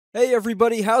Hey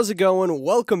everybody, how's it going?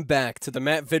 Welcome back to the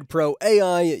MattVidPro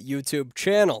AI YouTube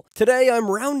channel. Today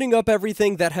I'm rounding up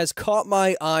everything that has caught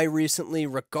my eye recently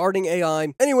regarding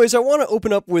AI. Anyways, I want to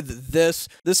open up with this.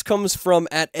 This comes from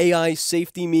 @AI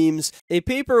Safety Memes. A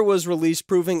paper was released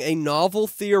proving a novel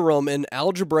theorem in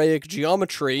algebraic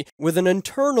geometry with an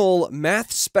internal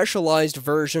math-specialized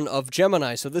version of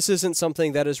Gemini. So this isn't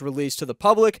something that is released to the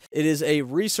public. It is a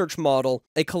research model,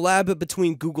 a collab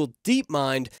between Google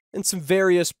DeepMind and some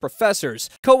various professors.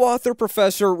 Co-author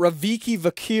Professor Raviki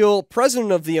Vakil,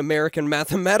 president of the American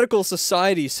Mathematical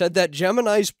Society, said that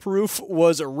Gemini's proof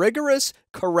was rigorous,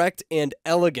 correct, and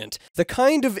elegant. The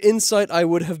kind of insight I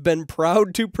would have been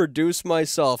proud to produce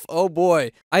myself. Oh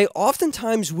boy. I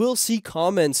oftentimes will see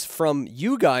comments from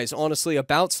you guys, honestly,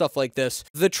 about stuff like this.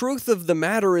 The truth of the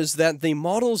matter is that the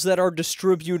models that are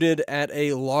distributed at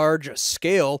a large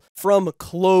scale from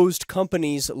closed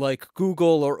companies like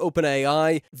Google or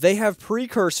OpenAI, they have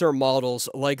precursor models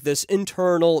like this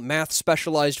internal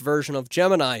math-specialized version of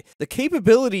Gemini. The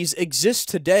capabilities exist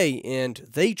today, and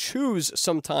they choose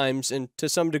sometimes, and to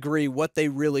some degree, what they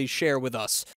really share with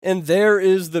us. And there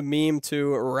is the meme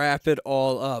to wrap it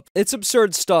all up. It's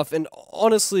absurd stuff, and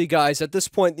honestly, guys, at this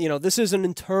point, this is an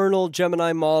internal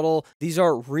Gemini model. These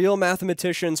are real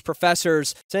mathematicians,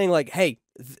 professors, saying like, hey,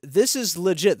 this is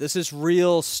legit, this is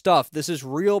real stuff, this is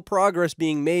real progress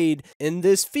being made in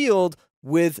this field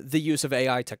with the use of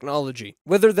AI technology.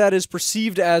 Whether that is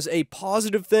perceived as a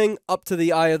positive thing, up to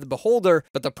the eye of the beholder,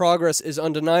 but the progress is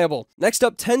undeniable. Next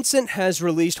up, Tencent has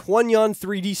released Huanyan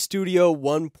 3D Studio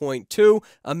 1.2,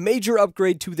 a major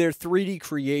upgrade to their 3D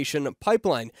creation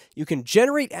pipeline. You can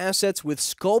generate assets with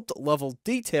sculpt-level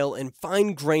detail and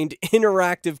fine-grained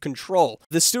interactive control.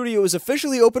 The studio is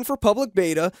officially open for public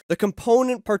beta. The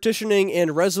component partitioning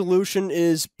and resolution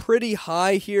is pretty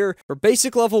high here. For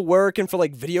basic level work and for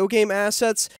like video game assets,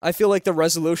 I feel like the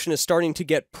resolution is starting to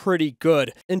get pretty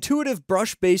good. Intuitive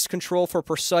brush-based control for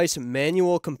precise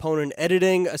manual component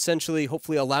editing, essentially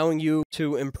hopefully allowing you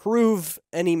to improve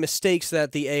any mistakes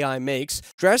that the AI makes.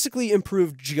 Drastically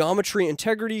improved geometry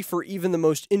integrity for even the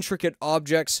most intricate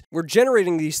objects. We're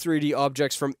generating these 3D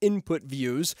objects from input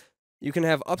views. You can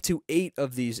have up to 8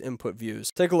 of these input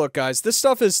views. Take a look, guys. This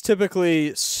stuff is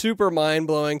typically super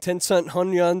mind-blowing. Tencent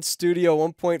Huanyan Studio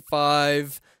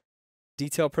 1.5.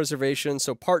 Detail preservation,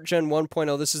 so part gen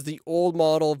 1.0, this is the old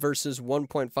model versus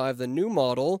 1.5, the new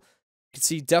model. You can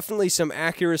see definitely some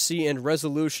accuracy and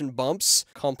resolution bumps.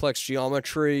 Complex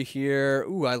geometry here.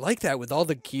 Ooh, I like that with all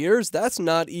the gears. That's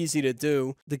not easy to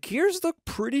do. The gears look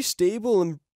pretty stable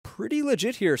and pretty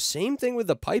legit here. Same thing with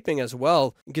the piping as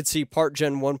well. You can see part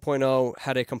gen 1.0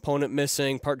 had a component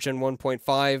missing. Part gen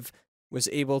 1.5 was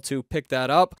able to pick that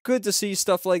up. Good to see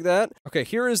stuff like that. Okay,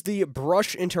 here is the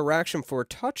brush interaction for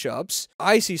touch-ups.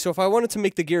 I see, so if I wanted to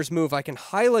make the gears move, I can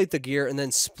highlight the gear and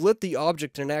then split the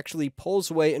object and it actually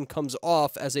pulls away and comes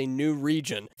off as a new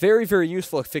region. Very, very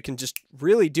useful if it can just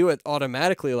really do it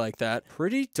automatically like that.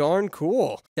 Pretty darn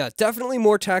cool. Yeah, definitely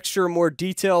more texture, more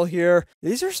detail here.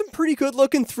 These are some pretty good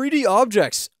looking 3D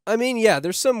objects. I mean, yeah,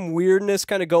 there's some weirdness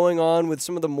kind of going on with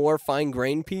some of the more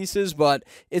fine-grained pieces, but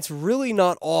it's really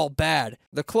not all bad.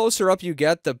 The closer up you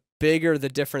get, the bigger the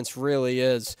difference really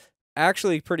is.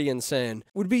 Actually pretty insane.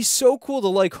 Would be so cool to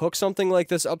like hook something like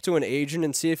this up to an agent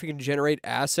and see if it can generate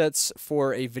assets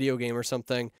for a video game or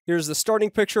something. Here's the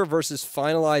starting picture versus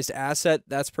finalized asset.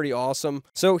 That's pretty awesome.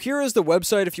 So here is the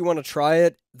website if you want to try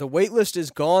it. The waitlist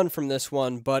is gone from this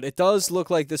one, but it does look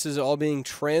like this is all being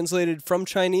translated from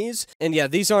Chinese. And yeah,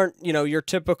 these aren't, your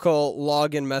typical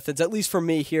login methods, at least for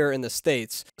me here in the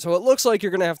States. So it looks like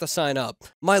you're going to have to sign up.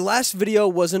 My last video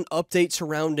was an update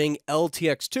surrounding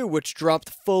LTX2, which dropped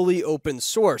fully open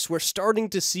source. We're starting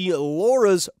to see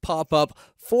Loras pop up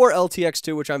for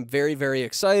LTX2, which I'm very, very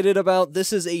excited about.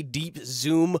 This is a deep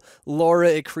zoom Lora.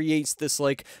 It creates this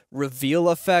like reveal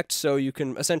effect, so you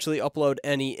can essentially upload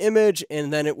any image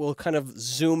and then it will kind of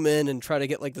zoom in and try to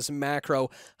get like this macro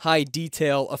high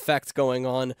detail effect going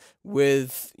on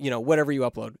with, whatever you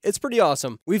upload. It's pretty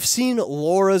awesome. We've seen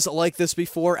Loras like this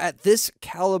before at this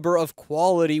caliber of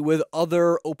quality with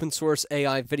other open source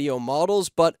AI video models,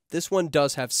 but this one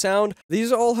does have sound.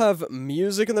 These all have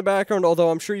music in the background, although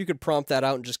I'm sure you could prompt that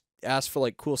out and just ask for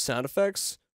like cool sound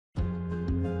effects.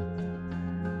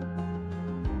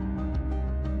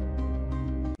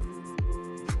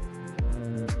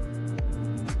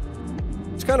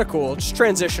 It's kind of cool, just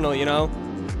transitional,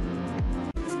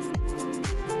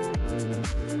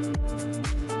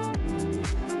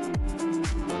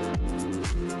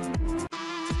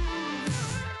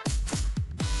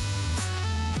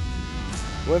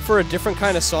 Went for a different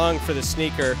kind of song for the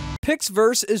sneaker.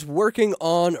 PixVerse is working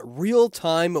on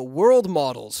real-time world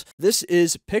models. This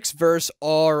is PixVerse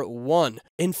R1.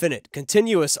 Infinite,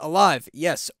 continuous, alive,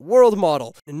 yes, world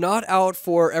model. Not out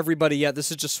for everybody yet. This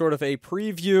is just sort of a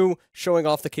preview showing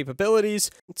off the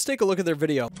capabilities. Let's take a look at their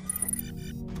video.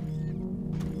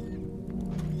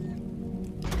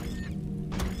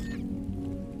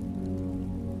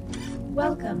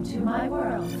 Welcome to my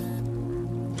world.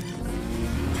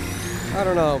 I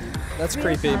don't know. That's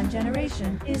creepy. Real-time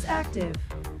generation is active.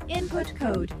 Input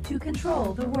code to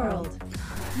control the world.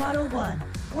 Model 1,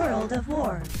 World of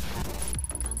War.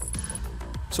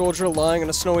 Soldier lying on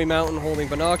a snowy mountain holding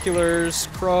binoculars.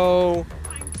 Crow.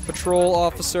 Patrol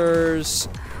officers.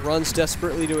 Runs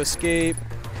desperately to escape.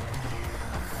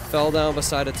 Fell down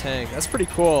beside a tank. That's pretty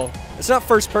cool. It's not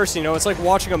first person, you know, it's like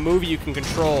watching a movie you can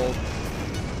control.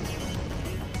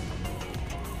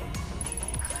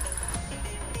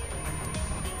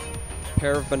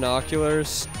 Pair of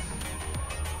binoculars.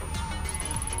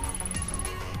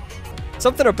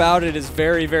 Something about it is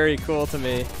very, very cool to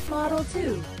me. Model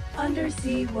 2,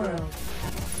 Undersea World.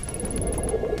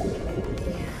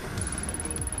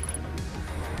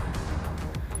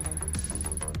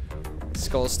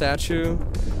 Skull statue.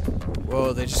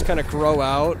 Whoa, they just kind of grow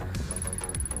out.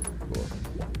 Cool.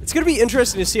 It's gonna be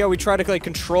interesting to see how we try to like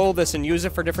control this and use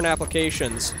it for different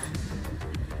applications.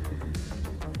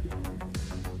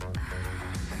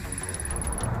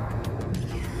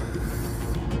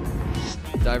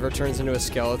 Diver turns into a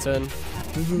skeleton.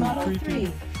 Model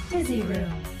 3, Dizzy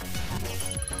Room.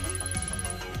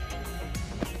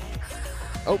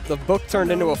 Oh, the book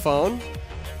turned into a phone.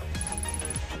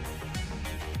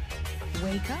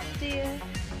 Wake up, dear.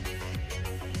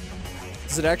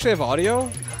 Does it actually have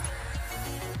audio?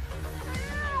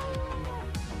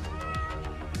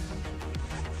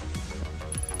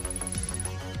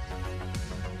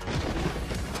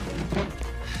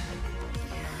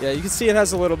 Yeah, you can see it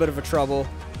has a little bit of a trouble.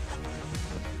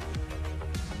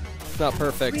 It's not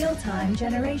perfect. Real-time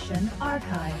generation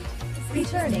archived.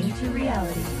 Returning to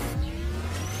reality.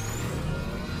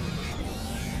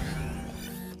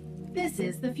 This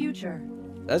is the future.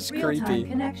 That's Real-time creepy.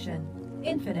 connection.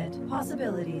 Infinite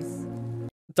possibilities.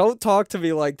 Don't talk to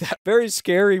me like that. Very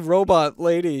scary robot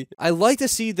lady. I like to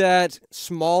see that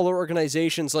smaller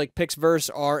organizations like PixVerse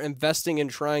are investing in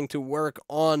trying to work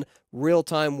on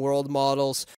real-time world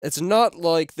models. It's not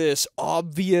like this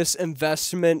obvious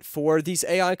investment for these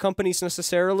AI companies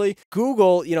necessarily.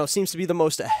 Google, you know, seems to be the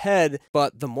most ahead,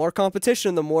 but the more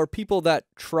competition, the more people that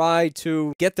try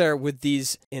to get there with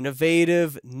these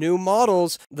innovative new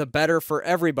models, the better for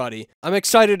everybody. I'm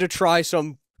excited to try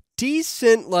some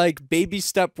decent, like, baby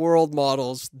step world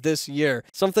models this year.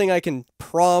 Something I can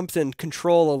prompt and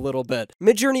control a little bit.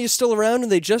 Midjourney is still around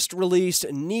and they just released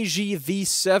Niji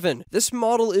V7. This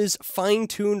model is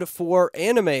fine-tuned for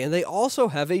anime and they also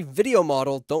have a video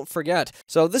model, don't forget.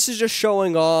 So this is just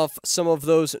showing off some of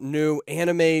those new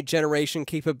anime generation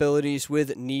capabilities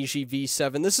with Niji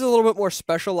V7. This is a little bit more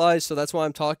specialized, so that's why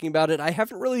I'm talking about it. I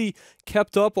haven't really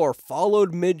kept up or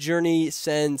followed Midjourney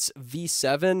since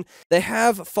V7. They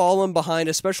have fallen behind,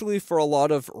 especially for a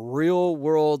lot of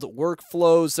real-world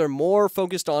workflows. They're more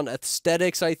focused on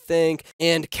aesthetics, I think,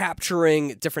 and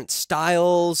capturing different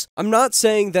styles. I'm not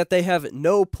saying that they have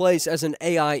no place as an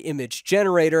AI image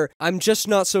generator. I'm just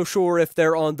not so sure if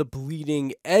they're on the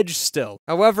bleeding edge still.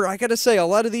 However, I gotta say, a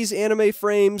lot of these anime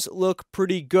frames look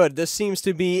pretty good. This seems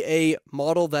to be a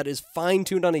model that is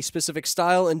fine-tuned on a specific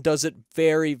style and does it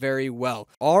very, very well.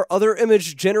 Are other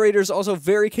image generators also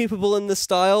very capable in this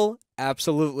style?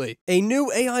 Absolutely. A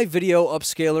new AI video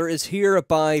upscaler is here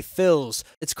by Phil's.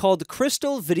 It's called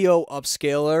Crystal Video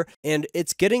Upscaler, and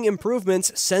it's getting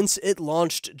improvements since it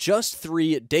launched just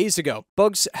 3 days ago.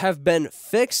 Bugs have been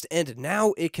fixed, and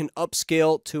now it can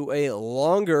upscale to a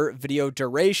longer video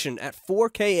duration. At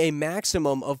 4K, a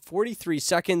maximum of 43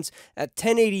 seconds. At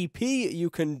 1080p, you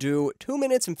can do 2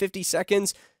 minutes and 50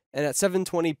 seconds. And at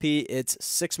 720p, it's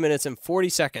 6 minutes and 40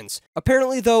 seconds.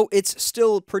 Apparently, though, it's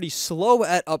still pretty slow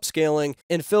at upscaling,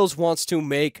 and Phil's wants to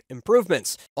make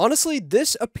improvements. Honestly,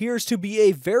 this appears to be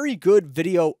a very good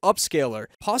video upscaler,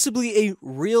 possibly a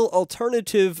real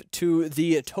alternative to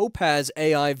the Topaz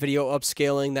AI video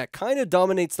upscaling that kind of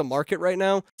dominates the market right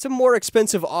now. It's a more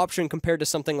expensive option compared to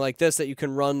something like this that you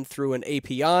can run through an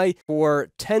API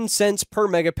for 10 cents per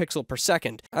megapixel per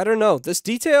second. I don't know, this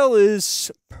detail is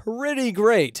pretty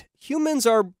great. Humans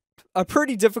are a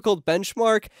pretty difficult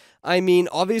benchmark. I mean,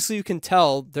 obviously you can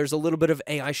tell there's a little bit of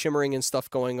AI shimmering and stuff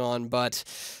going on, but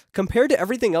Compared to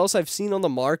everything else I've seen on the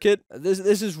market,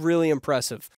 this is really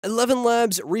impressive. 11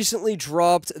 Labs recently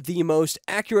dropped the most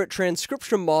accurate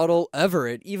transcription model ever.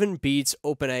 It even beats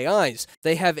OpenAI's.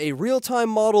 They have a real-time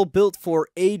model built for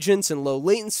agents and low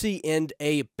latency, and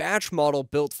a batch model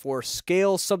built for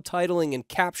scale, subtitling, and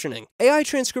captioning. AI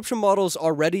transcription models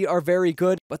already are very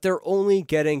good, but they're only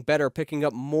getting better, picking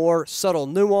up more subtle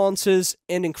nuances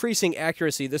and increasing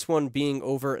accuracy, this one being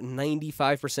over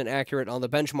 95% accurate on the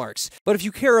benchmarks. But if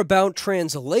you care about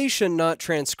translation, not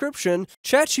transcription,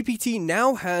 ChatGPT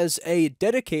now has a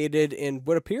dedicated and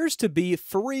what appears to be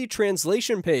free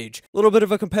translation page. A little bit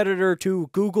of a competitor to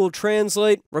Google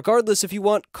Translate. Regardless, if you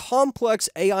want complex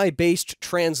AI-based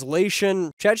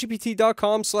translation,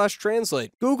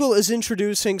 chatgpt.com/translate. Google is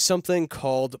introducing something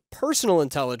called personal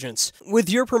intelligence. With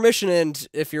your permission, and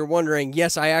if you're wondering,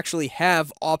 yes, I actually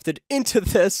have opted into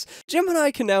this, Gemini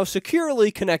can now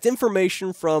securely connect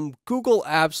information from Google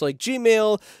apps like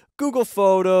Gmail, Google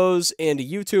Photos, and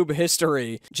YouTube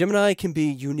history. Gemini can be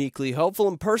uniquely helpful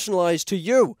and personalized to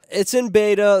you. It's in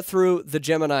beta through the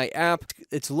Gemini app.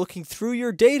 It's looking through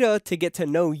your data to get to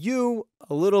know you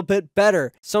a little bit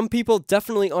better. Some people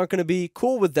definitely aren't going to be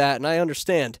cool with that, and I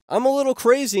understand. I'm a little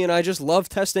crazy, and I just love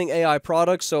testing AI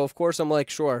products, so of course I'm like,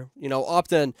 sure,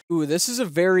 opt in. Ooh, this is a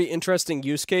very interesting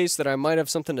use case that I might have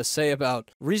something to say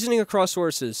about. Reasoning across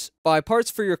sources. Buy parts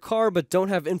for your car but don't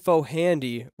have info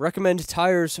handy. Recommend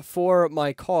tires for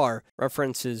my car.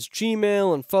 References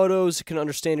Gmail and Photos. It can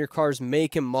understand your car's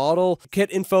make and model.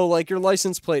 Get info like your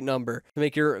license plate number to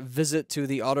make your visit to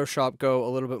the auto shop go a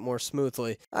little bit more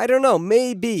smoothly. I don't know, maybe.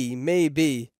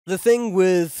 The thing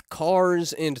with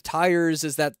cars and tires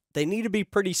is that they need to be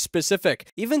pretty specific.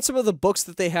 Even some of the books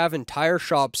that they have in tire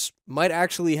shops might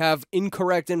actually have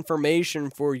incorrect information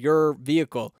for your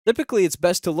vehicle. Typically, it's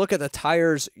best to look at the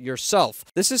tires yourself.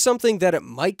 This is something that it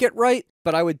might get right,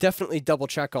 but I would definitely double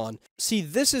check on. See,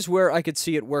 this is where I could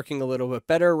see it working a little bit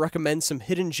better. Recommend some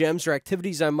hidden gems or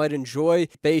activities I might enjoy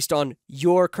based on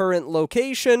your current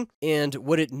location and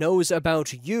what it knows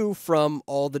about you from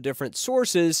all the different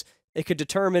sources. It could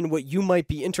determine what you might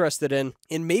be interested in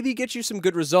and maybe get you some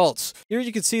good results. Here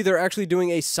you can see they're actually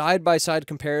doing a side-by-side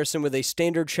comparison with a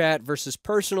standard chat versus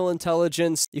personal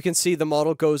intelligence. You can see the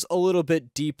model goes a little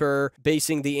bit deeper,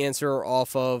 basing the answer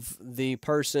off of the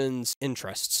person's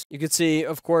interests. You can see,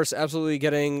 of course, absolutely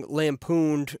getting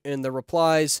lampooned in the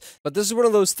replies, but this is one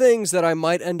of those things that I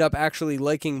might end up actually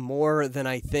liking more than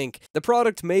I think. The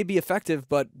product may be effective,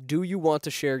 but do you want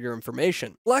to share your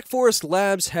information? Black Forest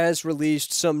Labs has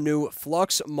released some new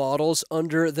Flux models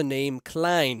under the name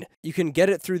Klein. You can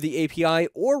get it through the API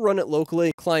or run it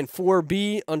locally. Klein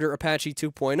 4B under Apache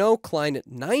 2.0, Klein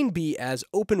 9B as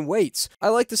open weights. I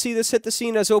like to see this hit the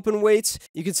scene as open weights.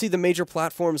 You can see the major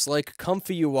platforms like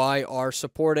Comfy UI are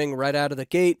supporting right out of the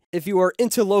gate. If you are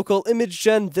into local image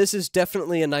gen, this is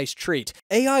definitely a nice treat.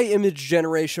 AI image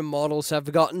generation models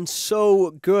have gotten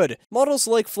so good. Models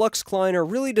like Flux Klein are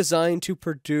really designed to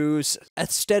produce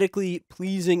aesthetically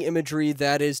pleasing imagery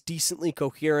that is decently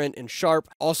coherent and sharp,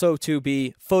 also to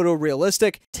be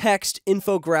photorealistic, text,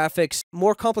 infographics,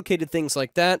 more complicated things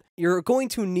like that. You're going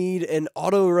to need an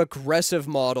autoregressive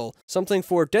model, something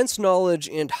for dense knowledge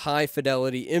and high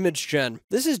fidelity image gen.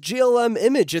 This is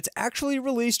GLM-Image. It's actually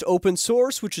released open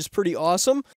source, which is pretty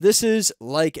awesome. This is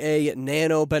like a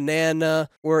Nano Banana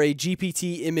or a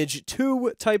GPT Image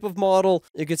 2 type of model.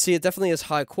 You can see it definitely has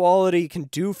high quality. It can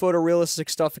do photorealistic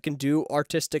stuff. It can do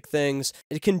artistic things.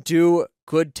 It can do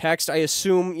good text. I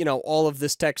assume, all of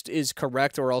this text is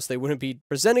correct or else they wouldn't be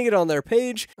presenting it on their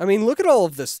page. I mean, look at all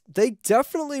of this. They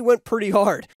definitely went pretty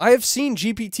hard. I have seen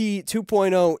GPT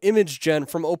 2.0 image gen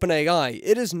from OpenAI.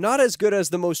 It is not as good as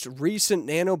the most recent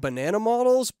Nano Banana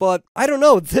models, but I don't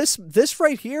know. This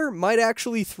right here might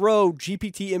actually throw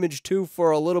GPT Image 2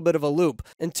 for a little bit of a loop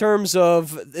in terms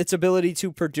of its ability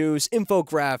to produce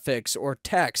infographics or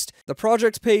text. The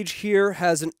project page here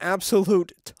has an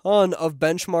absolute ton of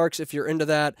benchmarks if you're into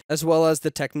that, as well as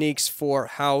the techniques for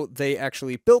how they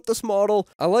actually built this model.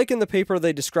 I like in the paper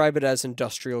they describe it as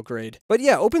industrial grade. But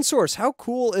yeah, open source, how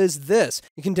cool is this?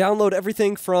 You can download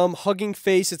everything from Hugging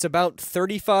Face, it's about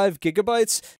 35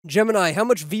 gigabytes. Gemini, how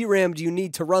much VRAM do you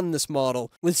need to run this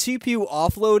model? With CPU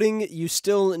offloading, you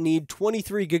still need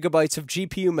 23 gigabytes of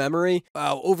GPU memory.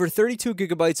 Wow, over 32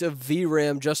 gigabytes of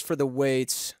VRAM just for the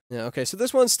weights. Yeah, okay, so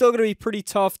this one's still going to be pretty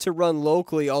tough to run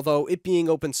locally, although it being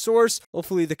open source,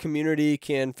 hopefully the community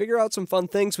can figure out some fun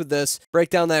things with this, break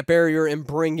down that barrier, and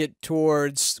bring it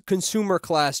towards consumer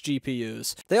class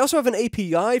GPUs. They also have an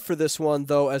API for this one,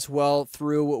 though, as well,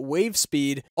 through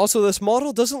WaveSpeed. Also, this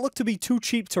model doesn't look to be too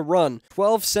cheap to run.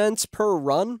 12 cents per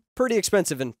run? Pretty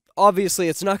expensive, and Obviously,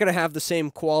 it's not going to have the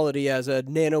same quality as a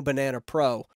Nano Banana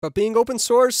Pro, but being open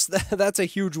source, that's a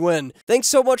huge win. Thanks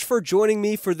so much for joining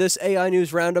me for this AI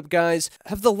News Roundup, guys.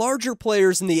 Have the larger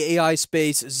players in the AI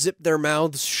space zipped their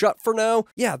mouths shut for now?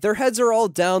 Yeah, their heads are all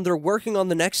down. They're working on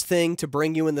the next thing to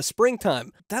bring you in the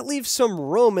springtime. That leaves some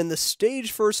room in the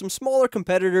stage for some smaller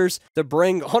competitors that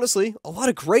bring, honestly, a lot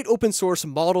of great open source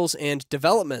models and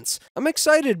developments. I'm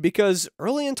excited because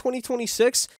early in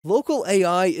 2026, local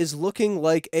AI is looking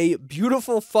like a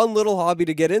beautiful, fun little hobby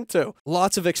to get into.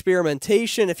 Lots of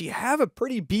experimentation. If you have a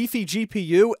pretty beefy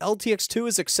GPU, LTX2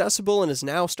 is accessible and is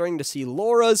now starting to see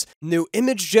Loras, new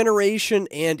image generation,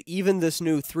 and even this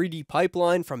new 3D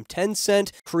pipeline from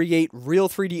Tencent create real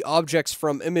 3D objects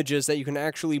from images that you can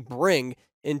actually bring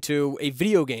into a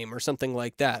video game or something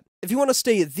like that. If you want to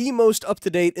stay the most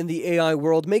up-to-date in the AI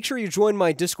world, make sure you join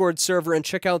my Discord server and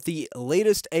check out the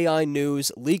latest AI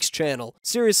news leaks channel.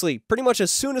 Seriously, pretty much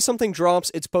as soon as something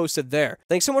drops, it's posted there.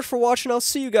 Thanks so much for watching. I'll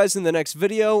see you guys in the next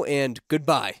video, and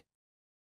goodbye.